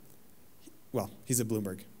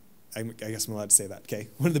Bloomberg. I guess I'm allowed to say that, okay?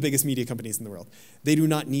 One of the biggest media companies in the world. They do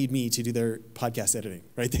not need me to do their podcast editing,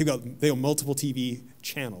 right? They have multiple TV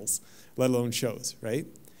channels, let alone shows, right?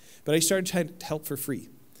 But I started trying to help for free.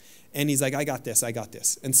 And he's like, I got this.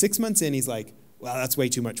 And 6 months in, he's like, wow, that's way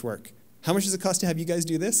too much work. How much does it cost to have you guys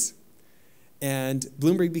do this? And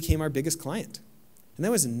Bloomberg became our biggest client. And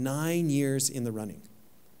that was 9 years in the running.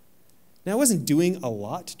 Now, I wasn't doing a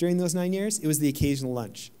lot during those 9 years. It was the occasional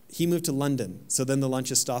lunch. He moved to London, so then the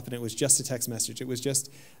lunches stopped, and it was just a text message. It was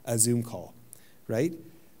just a Zoom call, right?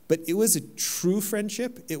 But it was a true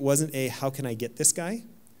friendship. It wasn't a, how can I get this guy?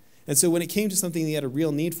 And so when it came to something he had a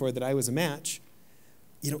real need for that I was a match,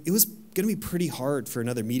 it was going to be pretty hard for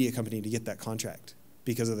another media company to get that contract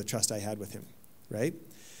because of the trust I had with him, right?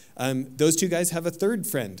 Those two guys have a third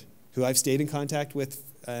friend who I've stayed in contact with,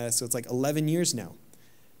 so it's like 11 years now.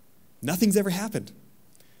 Nothing's ever happened.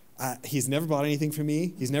 He's never bought anything from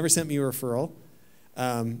me. He's never sent me a referral.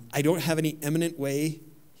 I don't have any eminent way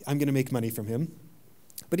I'm going to make money from him.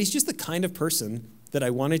 But he's just the kind of person that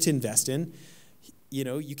I wanted to invest in.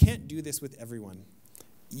 You can't do this with everyone.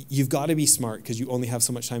 you've got to be smart because you only have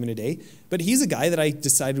so much time in a day. But he's a guy that I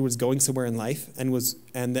decided was going somewhere in life and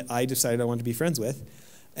that I decided I wanted to be friends with.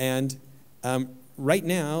 And right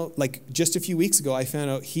now, like just a few weeks ago, I found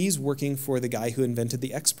out he's working for the guy who invented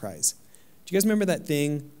the X Prize. Do you guys remember that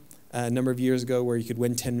thing a number of years ago where you could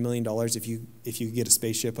win $10 million if you could get a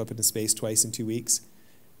spaceship up into space twice in 2 weeks?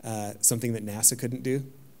 Something that NASA couldn't do.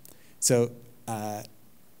 So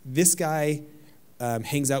this guy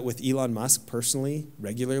hangs out with Elon Musk personally,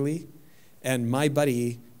 regularly, and my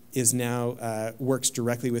buddy is now works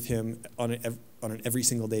directly with him on an every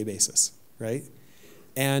single day basis, right?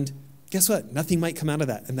 And guess what? Nothing might come out of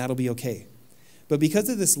that, and that'll be okay. But because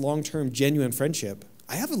of this long-term, genuine friendship,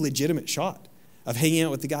 I have a legitimate shot of hanging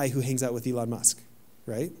out with the guy who hangs out with Elon Musk,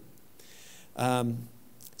 right?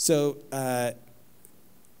 So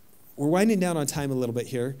we're winding down on time a little bit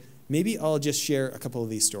here. Maybe I'll just share a couple of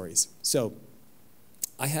these stories. So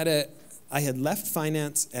I had left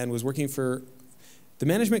finance and was working for the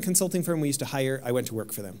management consulting firm we used to hire. I went to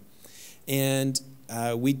work for them. And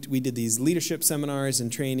we did these leadership seminars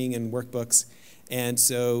and training and workbooks. And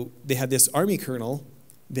so they had this Army colonel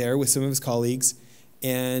there with some of his colleagues.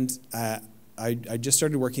 And I just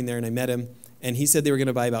started working there, and I met him. And he said they were going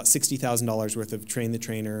to buy about $60,000 worth of Train the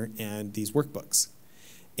Trainer and these workbooks.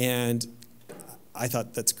 And I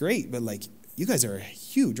thought, that's great, but like, you guys are a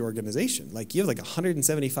huge organization. Like, you have like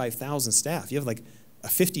 175,000 staff. You have like a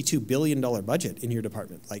 $52 billion budget in your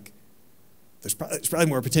department. Like, there's probably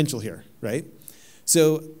more potential here, right?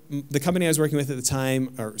 So the company I was working with at the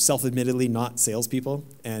time are self-admittedly not salespeople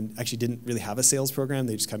and actually didn't really have a sales program.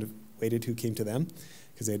 They just kind of waited who came to them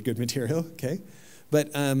because they had good material, okay?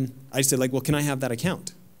 But I said, like, well, can I have that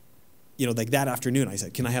account? You know, like that afternoon, I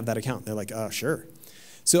said, can I have that account? They're like, sure.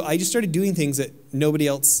 So I just started doing things that nobody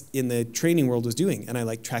else in the training world was doing, and I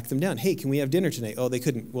like tracked them down. Hey, can we have dinner tonight? Oh, they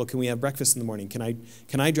couldn't. Well, can we have breakfast in the morning? Can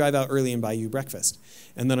I drive out early and buy you breakfast?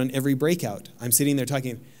 And then on every breakout, I'm sitting there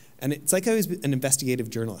talking, and it's like I was an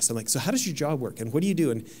investigative journalist. I'm like, so how does your job work? And what do you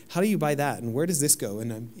do? And how do you buy that? And where does this go?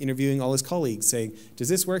 And I'm interviewing all his colleagues saying, does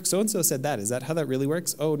this work? So-and-so said that. Is that how that really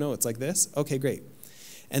works? Oh, no, it's like this? Okay, great.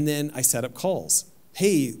 And then I set up calls.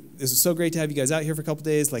 Hey, this is so great to have you guys out here for a couple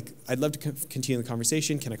days. Like, I'd love to continue the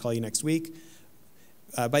conversation. Can I call you next week?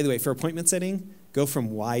 By the way, for appointment setting, go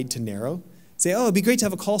from wide to narrow. Say, oh, it'd be great to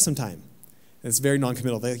have a call sometime. And it's very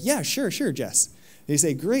non-committal. They're like, yeah, sure, Jess. And you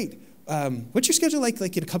say, great. What's your schedule like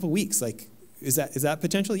in a couple weeks? Like, is that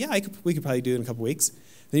potential? Yeah, we could probably do it in a couple weeks.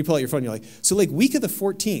 Then you pull out your phone and you're like, so like week of the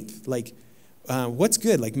 14th, like, what's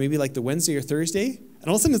good? Like maybe like the Wednesday or Thursday? And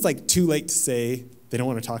all of a sudden it's like too late to say they don't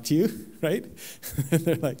want to talk to you, right? And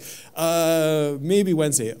they're like, maybe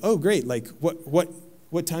Wednesday. Oh, great. Like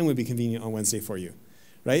what time would be convenient on Wednesday for you,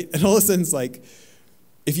 right? And all of a sudden it's like,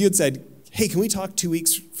 if you had said, hey, can we talk 2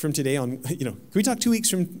 weeks from today can we talk 2 weeks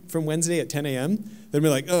from Wednesday at 10 a.m.? They'd be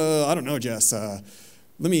like, I don't know, Jess. Let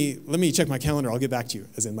me check my calendar. I'll get back to you.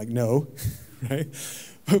 As in, like, no, right?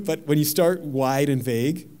 But when you start wide and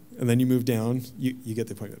vague, and then you move down, you get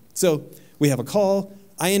the point. So we have a call.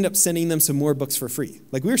 I end up sending them some more books for free.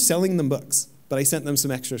 Like, we were selling them books, but I sent them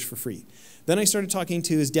some extras for free. Then I started talking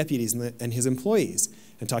to his deputies and his employees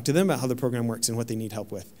and talked to them about how the program works and what they need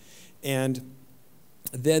help with. And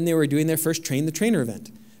then they were doing their first Train the Trainer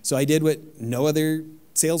event. So I did what no other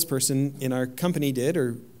salesperson in our company did,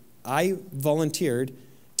 or I volunteered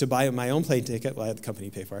to buy my own plane ticket. Well, I had the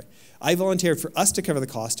company pay for it. I volunteered for us to cover the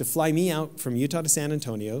cost, to fly me out from Utah to San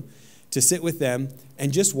Antonio, to sit with them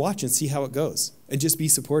and just watch and see how it goes, and just be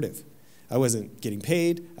supportive. I wasn't getting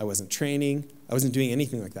paid. I wasn't training. I wasn't doing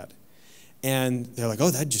anything like that. And they're like, oh,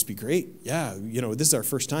 that'd just be great. Yeah, this is our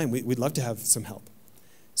first time. We'd love to have some help.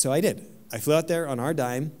 So I did. I flew out there on our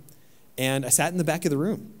dime, and I sat in the back of the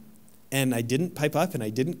room. And I didn't pipe up, and I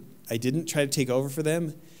didn't try to take over for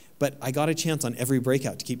them, but I got a chance on every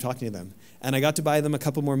breakout to keep talking to them. And I got to buy them a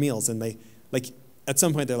couple more meals, and they, like, at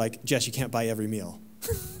some point they're like, Jess, you can't buy every meal.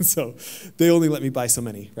 So they only let me buy so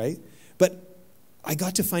many, right? But I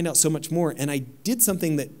got to find out so much more, and I did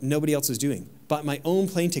something that nobody else was doing. Bought my own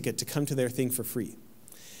plane ticket to come to their thing for free.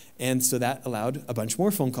 And so that allowed a bunch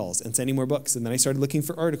more phone calls and sending more books. And then I started looking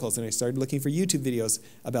for articles, and I started looking for YouTube videos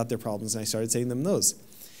about their problems, and I started sending them those.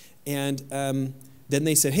 And then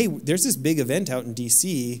they said, hey, there's this big event out in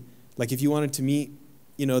D.C., like if you wanted to meet,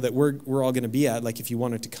 that we're all going to be at, like if you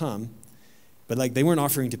wanted to come. But like they weren't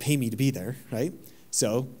offering to pay me to be there, right?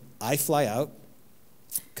 So I fly out,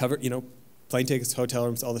 cover, plane tickets, hotel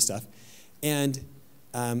rooms, all this stuff. And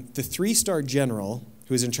the 3-star general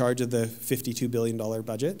who was in charge of the $52 billion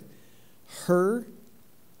budget, her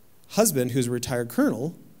husband, who's a retired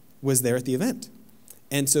colonel, was there at the event.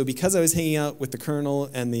 And so because I was hanging out with the colonel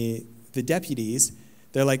and the deputies,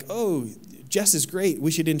 They're like, oh, Jess is great.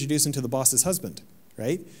 We should introduce him to the boss's husband,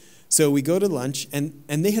 right? So we go to lunch, and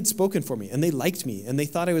they had spoken for me, and they liked me, and they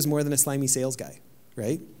thought I was more than a slimy sales guy,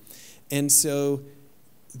 right? And so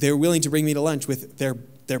they're willing to bring me to lunch with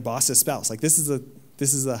their boss's spouse. Like this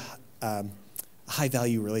is a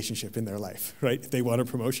high-value relationship in their life, right? If they want a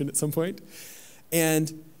promotion at some point.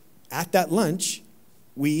 And at that lunch,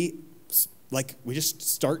 we just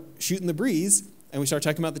start shooting the breeze, and we start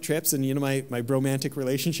talking about the trips and, my bromantic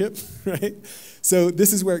relationship, right? So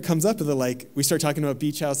this is where it comes up. We start talking about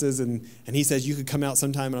beach houses, and he says, you could come out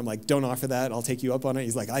sometime. And I'm like, don't offer that. I'll take you up on it.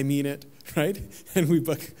 He's like, I mean it, right? And we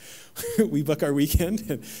book our weekend.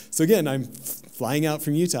 And so again, I'm flying out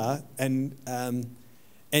from Utah, and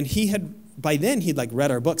he had, by then he'd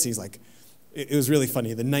read our books. He's like, it was really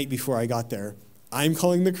funny. The night before I got there, I'm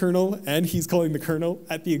calling the colonel, and he's calling the colonel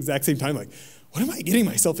at the exact same time, what am I getting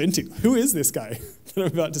myself into? Who is this guy that I'm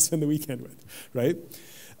about to spend the weekend with, right?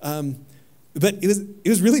 But it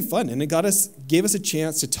was really fun, and it gave us a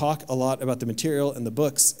chance to talk a lot about the material and the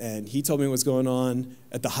books, and he told me what was going on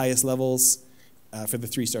at the highest levels for the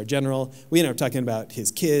 3-star general. We ended up talking about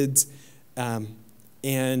his kids,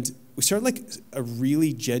 and we started a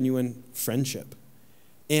really genuine friendship.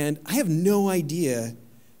 And I have no idea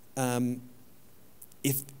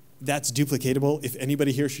if that's duplicatable, if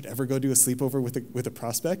anybody here should ever go do a sleepover with a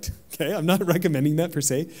prospect. Okay, I'm not recommending that per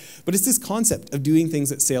se, but it's this concept of doing things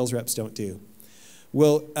that sales reps don't do.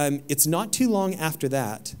 Well, it's not too long after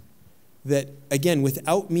that, again,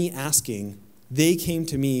 without me asking, they came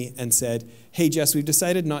to me and said, hey, Jess, we've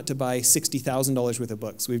decided not to buy $60,000 worth of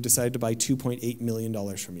books. We've decided to buy $2.8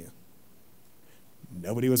 million from you.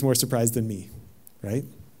 Nobody was more surprised than me, right?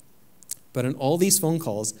 But in all these phone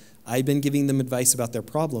calls, I'd been giving them advice about their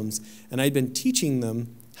problems, and I'd been teaching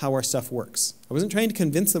them how our stuff works. I wasn't trying to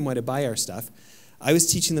convince them why to buy our stuff. I was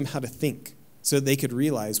teaching them how to think so they could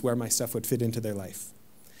realize where my stuff would fit into their life.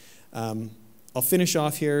 I'll finish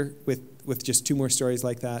off here with just 2 more stories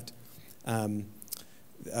like that.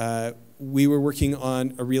 We were working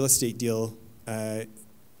on a real estate deal.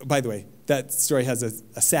 By the way, that story has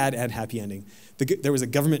a sad and happy ending. There was a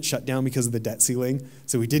government shutdown because of the debt ceiling,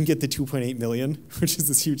 so we didn't get the $2.8 million, which is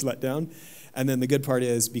this huge letdown. And then the good part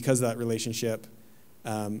is, because of that relationship,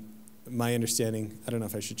 my understanding, I don't know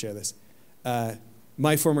if I should share this,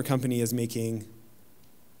 my former company is making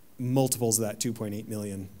multiples of that $2.8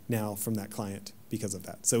 million now from that client because of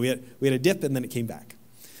that. So we had a dip, and then it came back.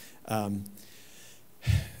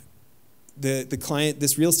 The client,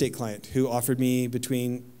 this real estate client, who offered me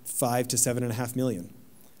between $5 to $7.5 million.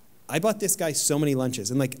 I bought this guy so many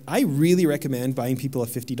lunches, and I really recommend buying people a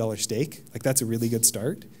 $50 steak. That's a really good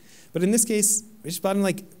start. But in this case, I just bought him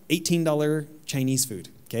 $18 Chinese food,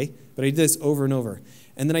 okay? But I did this over and over.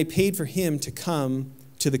 And then I paid for him to come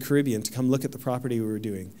to the Caribbean to come look at the property we were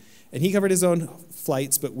doing. And he covered his own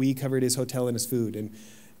flights, but we covered his hotel and his food.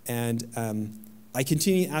 And I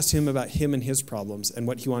continually asked him about him and his problems and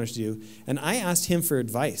what he wanted to do. And I asked him for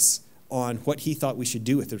advice on what he thought we should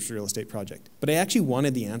do with this real estate project. But I actually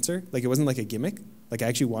wanted the answer. It wasn't a gimmick. I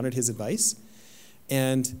actually wanted his advice.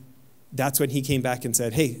 And that's when he came back and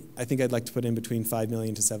said, hey, I think I'd like to put in between $5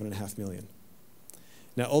 million to $7.5 million.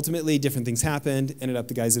 Now, ultimately, different things happened. Ended up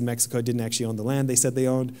the guys in Mexico didn't actually own the land they said they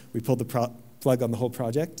owned. We pulled the plug on the whole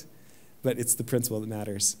project. But it's the principle that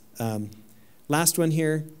matters. Last one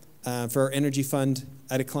here, for our energy fund,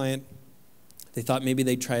 I had a client. They thought maybe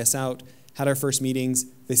they'd try us out. Had our first meetings.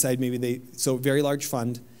 They decided so very large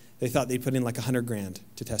fund. They thought they'd put in $100,000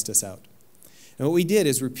 to test us out. And what we did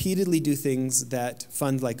is repeatedly do things that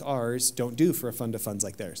funds like ours don't do for a fund of funds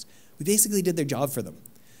like theirs. We basically did their job for them.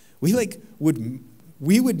 We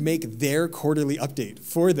would make their quarterly update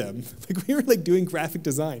for them. We were doing graphic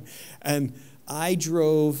design. And I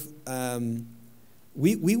drove,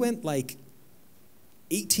 we went on an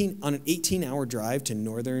 18-hour drive to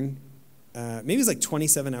northern, maybe it was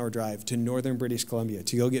 27-hour drive to northern British Columbia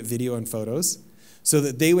to go get video and photos so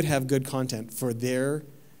that they would have good content for their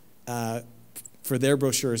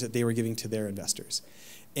brochures that they were giving to their investors.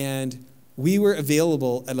 And we were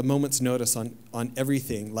available at a moment's notice on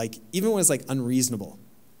everything, even when it was unreasonable,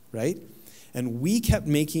 right? And we kept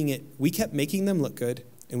making them look good,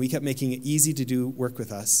 and we kept making it easy to do work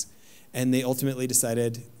with us. And they ultimately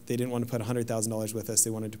decided they didn't want to put $100,000 with us. They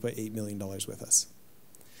wanted to put $8 million with us.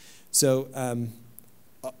 So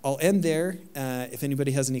I'll end there if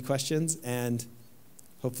anybody has any questions. And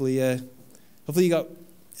hopefully you got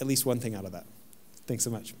at least one thing out of that. Thanks so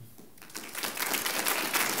much.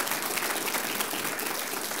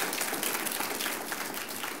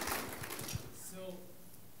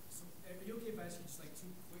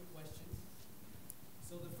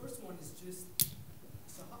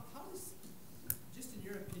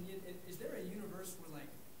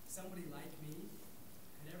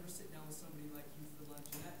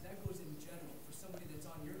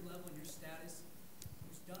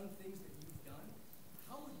 fun things that you've done,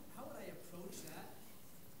 how would I approach that,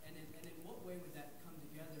 and in what way would that come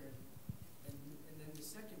together? And then the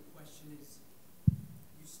second question is,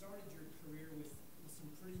 you started your career with some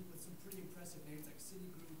pretty impressive names like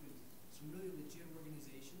Citigroup and some really legit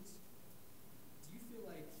organizations. Do you feel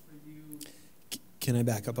like for you? Can I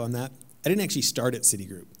back up on that? I didn't actually start at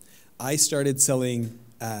Citigroup. I started selling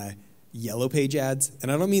yellow page ads,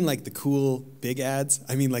 and I don't mean like the cool big ads.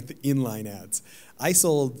 I mean like the inline ads. I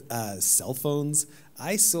sold cell phones.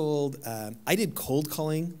 I did cold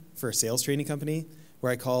calling for a sales training company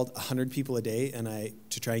where I called 100 people a day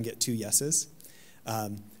to try and get 2 yeses.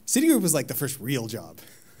 Citigroup was like the first real job.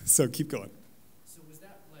 So keep going. So was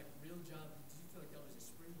that like real job? Did you feel like that was a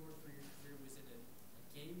springboard for your career? Was it a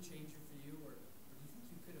game changer for you, or do you think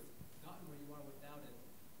you could have gotten where you are without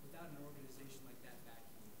an organization like that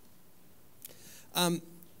backing you?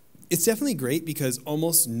 It's definitely great because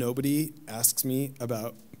almost nobody asks me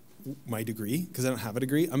about my degree because I don't have a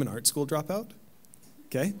degree. I'm an art school dropout.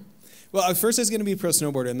 Okay? Well, at first I was going to be a pro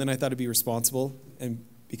snowboarder, and then I thought I'd be responsible and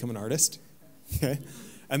become an artist. Okay?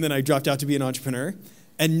 And then I dropped out to be an entrepreneur.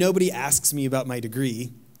 And nobody asks me about my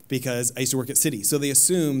degree because I used to work at Citi. So they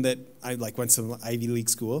assume that I went to some Ivy League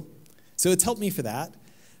school. So it's helped me for that.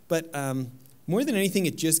 But more than anything,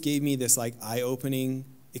 it just gave me this eye-opening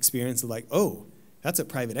experience of oh, that's what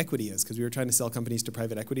private equity is, because we were trying to sell companies to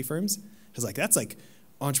private equity firms. I was like, that's like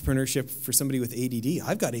entrepreneurship for somebody with ADD.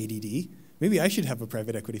 I've got ADD. Maybe I should have a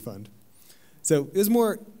private equity fund. So it was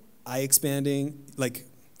more eye-expanding,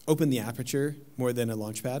 open the aperture more than a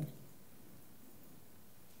launch pad.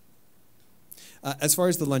 As far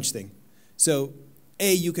as the lunch thing, so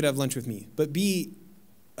A, you could have lunch with me, but B,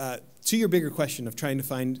 to your bigger question of trying to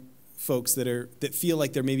find folks that feel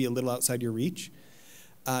like they're maybe a little outside your reach,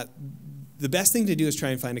 the best thing to do is try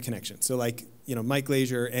and find a connection. So Mike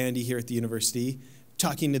Glazier, Andy here at the university,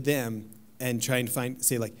 talking to them and trying to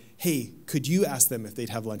say hey, could you ask them if they'd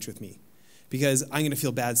have lunch with me? Because I'm going to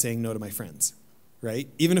feel bad saying no to my friends, right?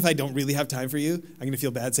 Even if I don't really have time for you, I'm going to feel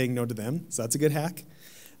bad saying no to them. So that's a good hack.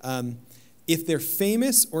 If they're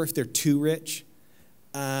famous or if they're too rich,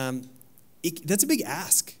 that's a big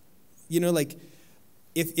ask.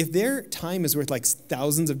 If their time is worth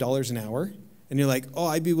thousands of dollars an hour, and you're like, oh,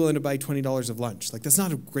 I'd be willing to buy $20 of lunch. That's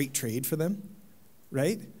not a great trade for them,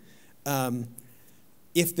 right?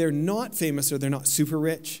 If they're not famous or they're not super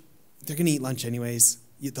rich, they're going to eat lunch anyways.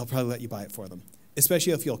 They'll probably let you buy it for them,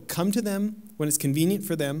 especially if you'll come to them when it's convenient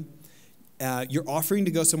for them. You're offering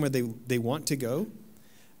to go somewhere they want to go.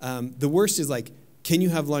 The worst is can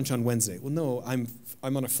you have lunch on Wednesday? Well, no, I'm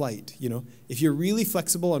on a flight. If you're really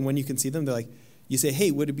flexible on when you can see them, you say,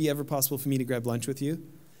 hey, would it be ever possible for me to grab lunch with you?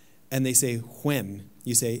 And they say, when?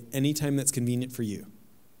 You say, anytime that's convenient for you.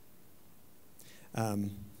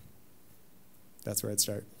 That's where I'd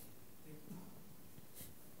start. So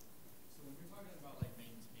when you're talking about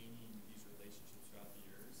maintaining these relationships throughout the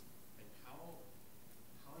years, how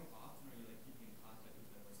often are you keeping in contact with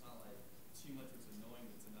them? It's not too much it's annoying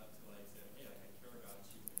that's enough to say, hey, I care about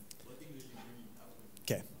you. And what things are you bringing out with you?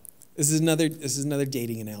 Okay. This is another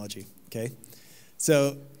dating analogy. Okay.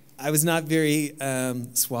 So I was not very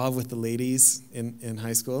suave with the ladies in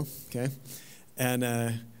high school. Okay. And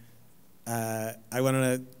I went on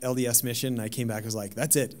an LDS mission, and I came back. I was like,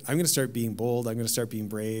 that's it. I'm going to start being bold. I'm going to start being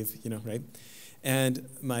brave. right? And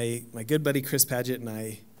my good buddy Chris Paget and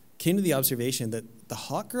I came to the observation that the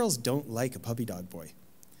hot girls don't like a puppy dog boy.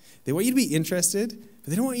 They want you to be interested,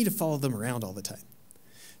 but they don't want you to follow them around all the time.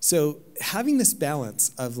 So having this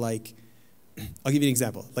balance of I'll give you an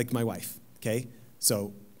example, my wife, okay?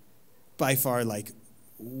 So by far,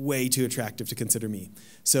 way too attractive to consider me.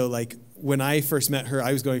 So when I first met her,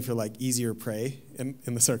 I was going for easier prey in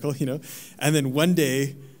the circle, And then one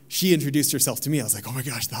day she introduced herself to me. I was like, oh my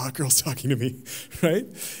gosh, the hot girl's talking to me, right?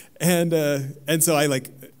 And so I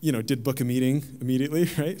did book a meeting immediately,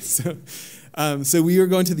 right? So we were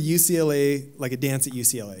going to the UCLA, a dance at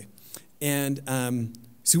UCLA. And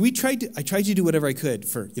so I tried to do whatever I could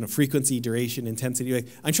for, frequency, duration, intensity.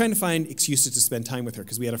 I'm trying to find excuses to spend time with her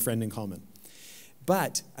because we had a friend in common.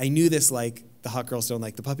 But I knew this, the hot girls don't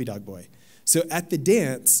like the puppy dog boy. So at the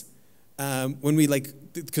dance, when we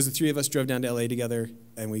because the three of us drove down to LA together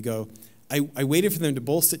and we go, I waited for them to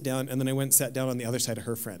both sit down, and then I went and sat down on the other side of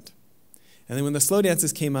her friend. And then when the slow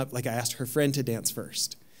dances came up, I asked her friend to dance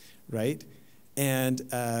first, right? And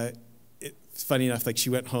it's funny enough,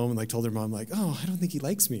 she went home and told her mom, oh, I don't think he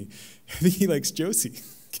likes me. I think he likes Josie,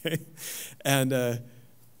 okay? And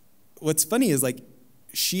what's funny is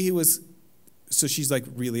so she's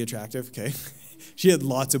really attractive, okay? She had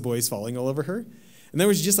lots of boys falling all over her. And there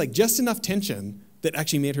was just enough tension that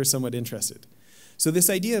actually made her somewhat interested. So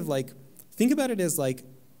this idea of like, think about it as like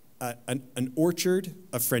an orchard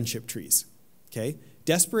of friendship trees, okay?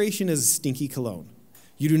 Desperation is a stinky cologne.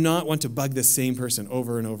 You do not want to bug the same person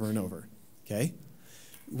over and over and over, okay?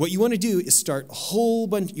 What you want to do is start a whole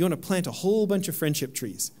bunch, you want to plant a whole bunch of friendship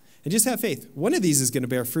trees. And just have faith. One of these is going to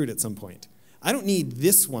bear fruit at some point. I don't need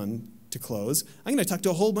this one to close. I'm going to talk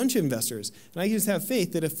to a whole bunch of investors. And I just have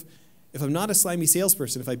faith that if I'm not a slimy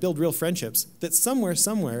salesperson, if I build real friendships, that somewhere,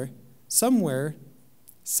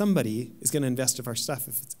 somebody is going to invest in our stuff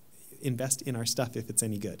if it's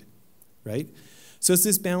any good, right? So it's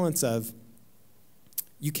this balance of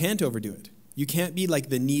you can't overdo it. You can't be like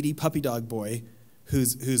the needy puppy dog boy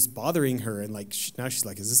who's bothering her and like now she's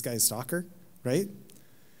like, is this guy a stalker, right?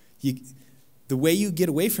 The way you get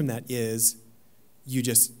away from that is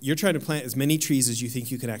you're trying to plant as many trees as you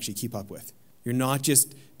think you can actually keep up with. You're not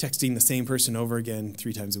just texting the same person over again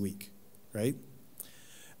 3 times a week, right?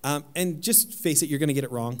 And just face it, you're going to get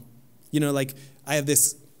it wrong. You know, like I have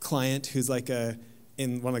this client who's like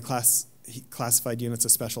in one of the classified units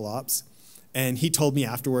of special ops, and he told me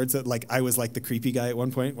afterwards that like I was like the creepy guy at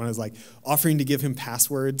one point when I was like offering to give him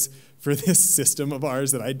passwords for this system of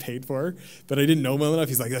ours that I'd paid for, but I didn't know him well enough.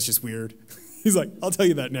 He's like, that's just weird. He's like, I'll tell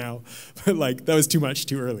you that now. But like, that was too much,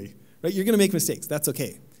 too early. Right? You're going to make mistakes. That's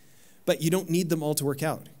okay. But you don't need them all to work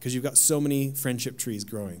out because you've got so many friendship trees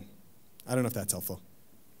growing. I don't know if that's helpful.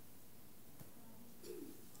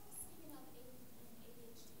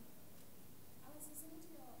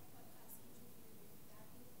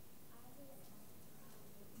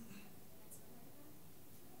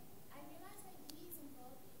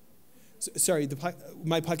 Sorry,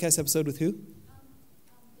 my podcast episode with who?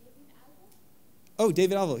 Oh,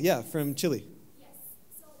 David Alvo, yeah, from Chile. Yes.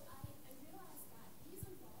 So I realized that he's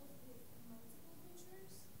involved with multiple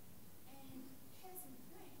ventures, and his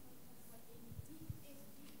brain, what ABD,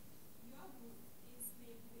 your group is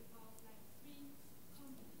made of like 3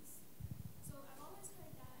 companies. So I've always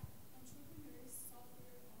heard that entrepreneurs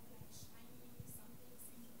suffer of like shiny something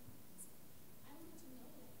syndrome. I wanted to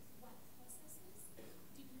know like what processes do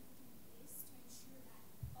you put in place to ensure that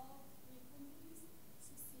all 3 companies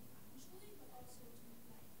succeed financially, but also to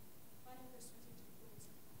like whatever strategic goals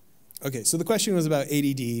you have. Okay, so the question was about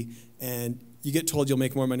ADD, and you get told you'll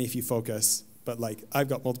make more money if you focus, but like I've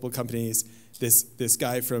got multiple companies. This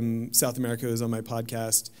guy from South America who's on my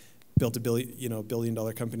podcast built a $1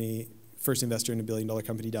 billion company, first investor in a $1 billion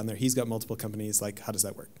company down there. He's got multiple companies. Like, how does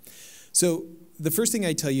that work? So the first thing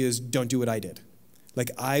I tell you is don't do what I did. Like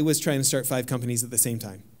I was trying to start 5 companies at the same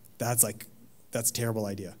time. That's a terrible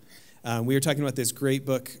idea. We were talking about this great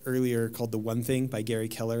book earlier called The One Thing by Gary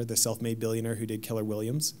Keller, the self-made billionaire who did Keller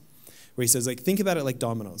Williams, where he says, like, think about it like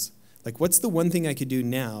dominoes. Like, what's the one thing I could do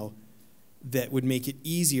now that would make it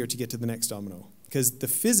easier to get to the next domino? Because the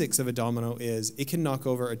physics of a domino is it can knock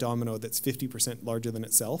over a domino that's 50% larger than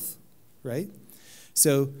itself, right?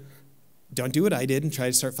 So don't do what I did and try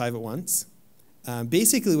to start 5 at once.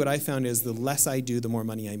 Basically, what I found is the less I do, the more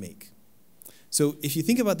money I make. So if you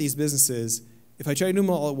think about these businesses, if I try to do them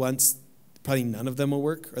all at once, probably none of them will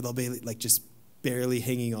work, or they'll be like just barely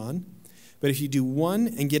hanging on. But if you do one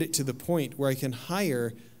and get it to the point where I can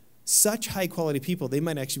hire such high quality people, they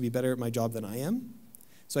might actually be better at my job than I am,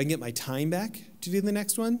 so I can get my time back to do the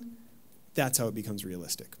next one, that's how it becomes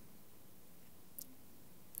realistic.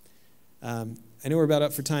 I know we're about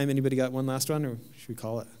up for time. Anybody got one last one, or should we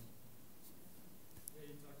call it? Yeah,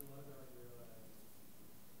 you talked a lot about your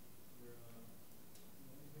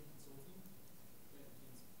management consulting. Can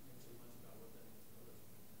you say much about what that is?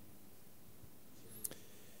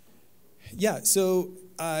 Yeah, so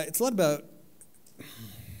it's a lot about,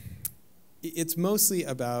 it's mostly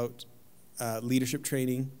about leadership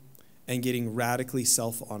training and getting radically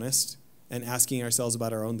self-honest and asking ourselves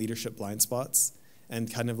about our own leadership blind spots and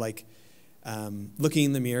kind of like looking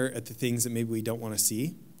in the mirror at the things that maybe we don't want to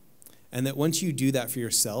see. And that once you do that for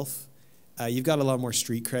yourself, you've got a lot more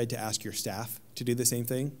street cred to ask your staff to do the same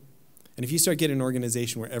thing. And if you start getting an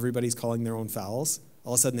organization where everybody's calling their own fouls,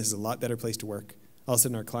 all of a sudden this is a lot better place to work. All of a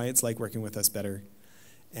sudden our clients like working with us better.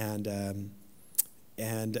 And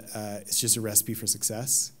it's just a recipe for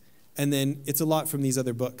success. And then it's a lot from these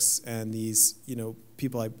other books and these,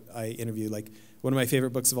 people I interview. Like one of my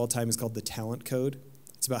favorite books of all time is called The Talent Code.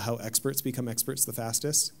 It's about how experts become experts the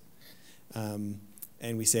fastest. And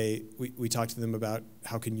we talk to them about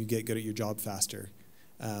how can you get good at your job faster.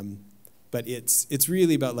 But it's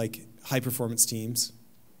really about like high performance teams.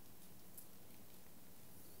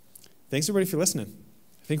 Thanks everybody for listening.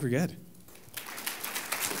 I think we're good.